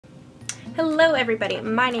Hello everybody,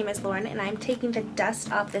 my name is Lauren and I'm taking the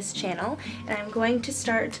dust off this channel and I'm going to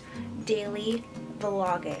start daily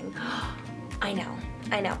vlogging. I know,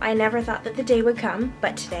 I never thought that the day would come,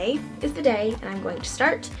 but today is the day and I'm going to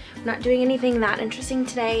start. I'm not doing anything that interesting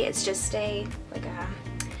today, it's just a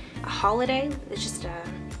holiday. It's just I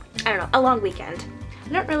don't know, a long weekend. I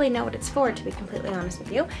don't really know what it's for, to be completely honest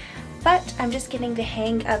with you, but I'm just getting the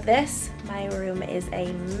hang of this. My room is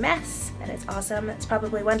a mess and it's awesome. It's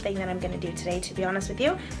probably one thing that I'm gonna do today, to be honest with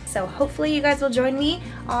you. So hopefully you guys will join me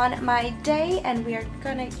on my day and we are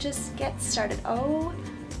gonna just get started. Oh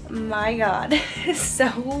my god,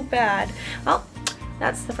 so bad. Well,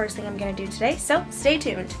 that's the first thing I'm gonna do today, so stay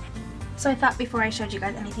tuned. So I thought before I showed you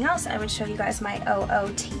guys anything else, I would show you guys my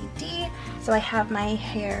OOTD. So I have my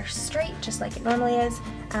hair straight, just like it normally is.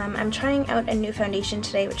 I'm trying out a new foundation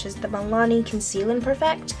today, which is the Milani Conceal and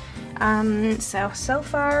Perfect. So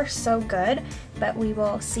far, so good, but we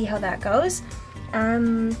will see how that goes.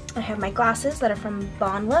 I have my glasses that are from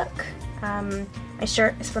Bon Look. My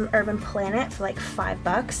shirt is from Urban Planet for like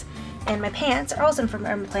 $5, and my pants are also from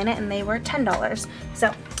Urban Planet, and they were $10.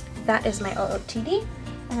 So that is my OOTD.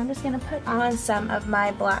 And I'm just gonna put on some of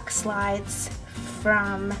my black slides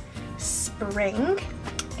from spring,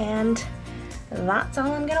 and that's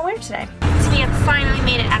all I'm gonna wear today. So we have finally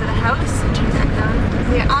made it out of the house. Turn that down.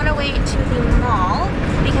 We are on our way to the mall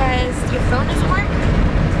because your phone doesn't work.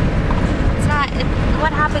 It's not.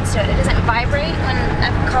 What happens to it? It doesn't vibrate when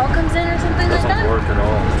a call comes in or something like that? It doesn't work at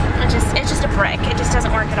all. It's just a brick. It just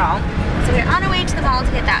doesn't work at all. So we're on our way to the mall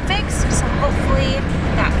to get that fixed. So hopefully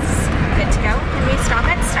that's good to go. Can we stop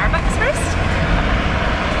at Starbucks first?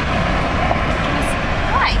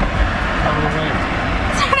 Why? Out of the way.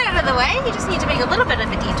 It's not out of the way. You just need to make a little bit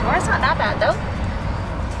of a detour. It's not that bad though.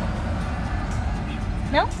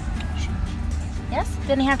 No? Sure. Yes?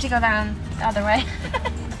 Then you have to go down the other way.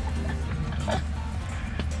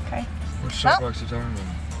 Okay. Which Starbucks are you talking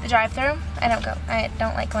about? The drive-thru? I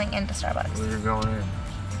don't like going into Starbucks. Where you're going in?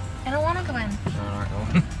 I don't want to go in. No, I'm not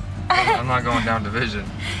going. I'm not going down Division.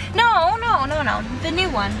 No. The new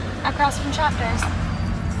one, across from Chapters.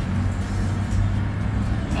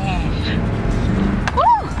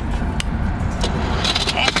 Woo!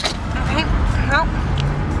 Okay. Well,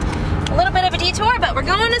 a little bit of a detour, but we're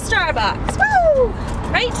going to Starbucks. Woo!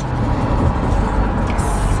 Right? Yes.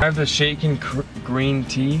 I have the shaken green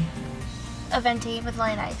tea. A venti with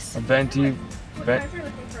light ice. A venti. What guys are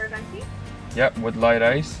looking for a venti? Yep, with light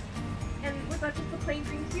ice. And was that just the plain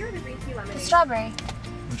green tea or the green tea lemonade? The strawberry.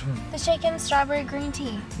 Which one? The shaken strawberry green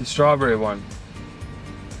tea. The strawberry one.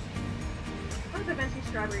 Oh, the venti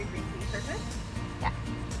strawberry green tea, perfect. Yeah.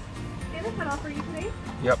 And is that all for you today?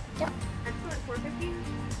 Yep. Yep. Excellent, $4.50.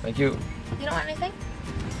 Thank you. You don't want anything?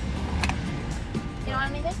 You don't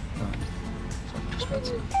want anything? No. It's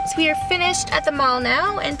expensive. So we are finished at the mall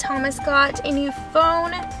now, and Thomas got a new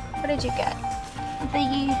phone. What did you get? The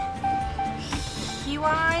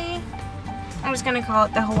Hawaii, I'm just gonna call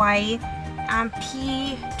it the Hawaii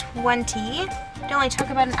P20. It only took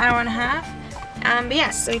about an hour and a half. But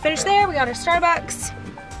yes, so we finished there, we got our Starbucks.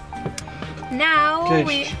 Now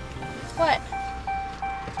what?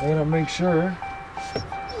 I gotta make sure.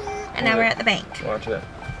 And now we're at the bank. Watch it.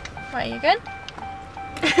 What, you good?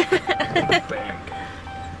 Bank.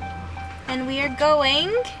 And we are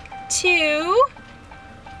going to...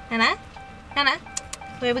 Nana,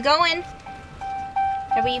 where are we going?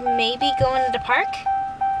 Are we maybe going to the park?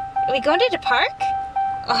 Are we going to the park?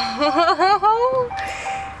 Oh.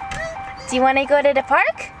 Do you want to go to the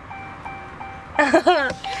park?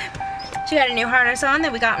 She got a new harness on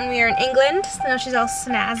that we got when we were in England, so now she's all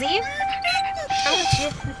snazzy.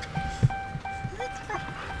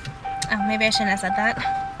 Oh, maybe I shouldn't have said that.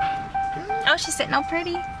 Oh, she's sitting all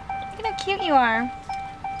pretty. Look at how cute you are.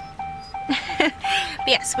 But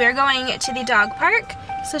yes, we're going to the dog park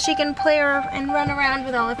so she can play and run around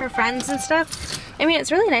with all of her friends and stuff. I mean,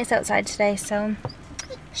 it's really nice outside today, so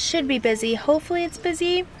should be busy. Hopefully it's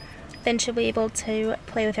busy. Then she'll be able to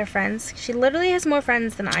play with her friends. She literally has more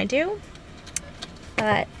friends than I do,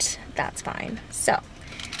 but that's fine. So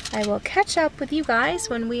I will catch up with you guys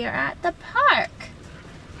when we are at the park.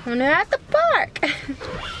 When we're at the park.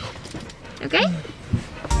 Okay?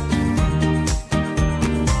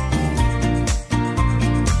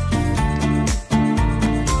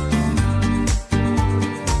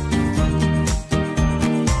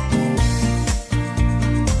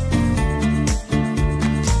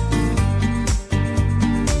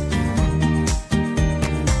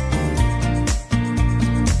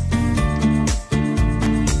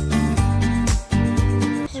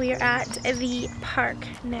 We are at the park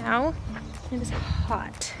now. It is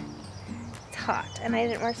hot. It's hot and I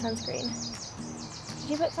didn't wear sunscreen. Did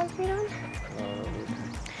you put sunscreen on?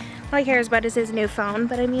 All he cares about is his new phone,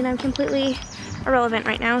 but I mean, I'm completely irrelevant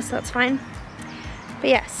right now, so that's fine. But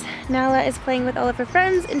yes, Nala is playing with all of her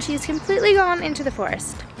friends and she's completely gone into the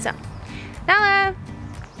forest. So, Nala!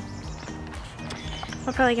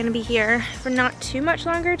 We're probably gonna be here for not too much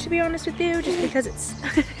longer, to be honest with you, just because it's...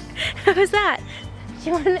 What was that? Did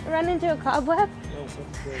you want to run into a cobweb?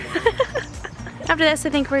 After this, I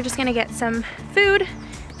think we're just gonna get some food.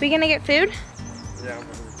 Are we gonna get food? Yeah.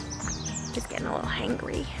 Just getting a little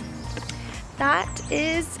hangry. That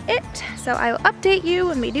is it. So I will update you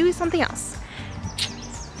when we do something else.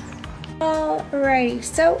 Alrighty,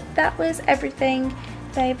 so that was everything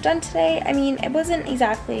that I've done today. I mean, it wasn't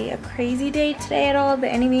exactly a crazy day today at all by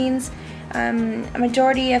any means. A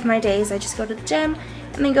majority of my days I just go to the gym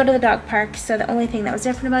and then go to the dog park. So the only thing that was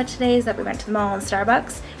different about today is that we went to the mall and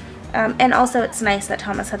Starbucks. And also it's nice that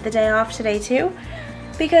Thomas had the day off today too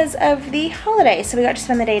because of the holiday, so we got to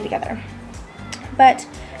spend the day together. But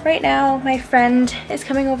right now my friend is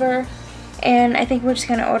coming over and I think we're just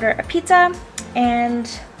gonna order a pizza,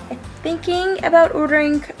 and I'm thinking about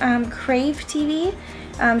ordering Crave TV.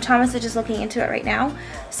 Thomas is just looking into it right now,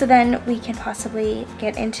 so then we can possibly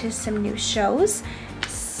get into some new shows.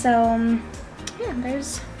 So yeah,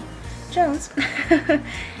 there's Jones.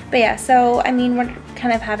 But yeah, so I mean, we're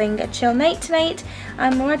kind of having a chill night tonight. We're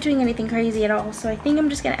not doing anything crazy at all, so I think I'm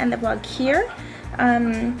just gonna end the vlog here.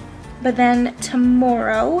 But then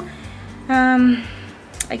tomorrow,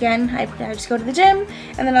 again, I just go to the gym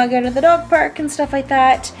and then I'll go to the dog park and stuff like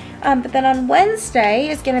that. But then on Wednesday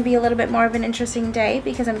is going to be a little bit more of an interesting day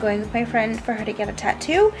because I'm going with my friend for her to get a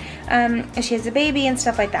tattoo. And she has a baby and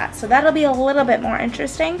stuff like that. So that'll be a little bit more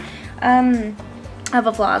interesting of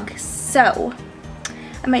a vlog. So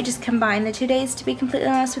I might just combine the 2 days, to be completely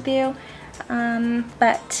honest with you.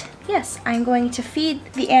 But yes, I'm going to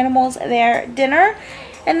feed the animals their dinner.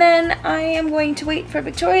 And then I am going to wait for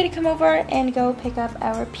Victoria to come over and go pick up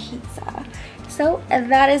our pizza. So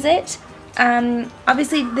that is it.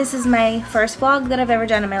 Obviously this is my first vlog that I've ever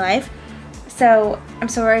done in my life. So I'm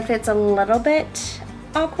sorry if it's a little bit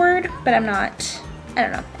awkward, but I'm not, I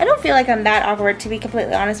don't know. I don't feel like I'm that awkward, to be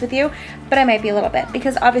completely honest with you, but I might be a little bit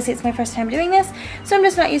because obviously it's my first time doing this. So I'm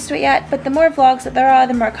just not used to it yet, but the more vlogs that there are,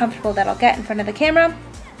 the more comfortable that I'll get in front of the camera.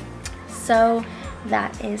 So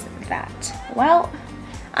that is that. Well,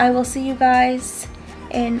 I will see you guys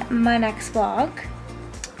in my next vlog,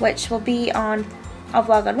 which will be on, I'll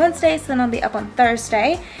vlog on Wednesday, so then I'll be up on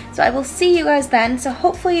Thursday. So I will see you guys then. So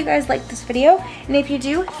hopefully you guys like this video, and if you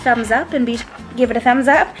do, thumbs up and give it a thumbs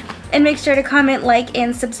up, and make sure to comment, like,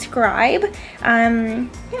 and subscribe. Yeah,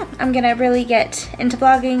 I'm gonna really get into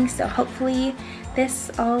vlogging, so hopefully this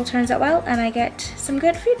all turns out well and I get some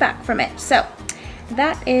good feedback from it. So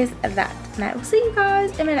that is that, and I will see you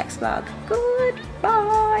guys in my next vlog.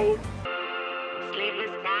 Goodbye.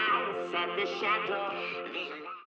 Sleepless nights at the shadow.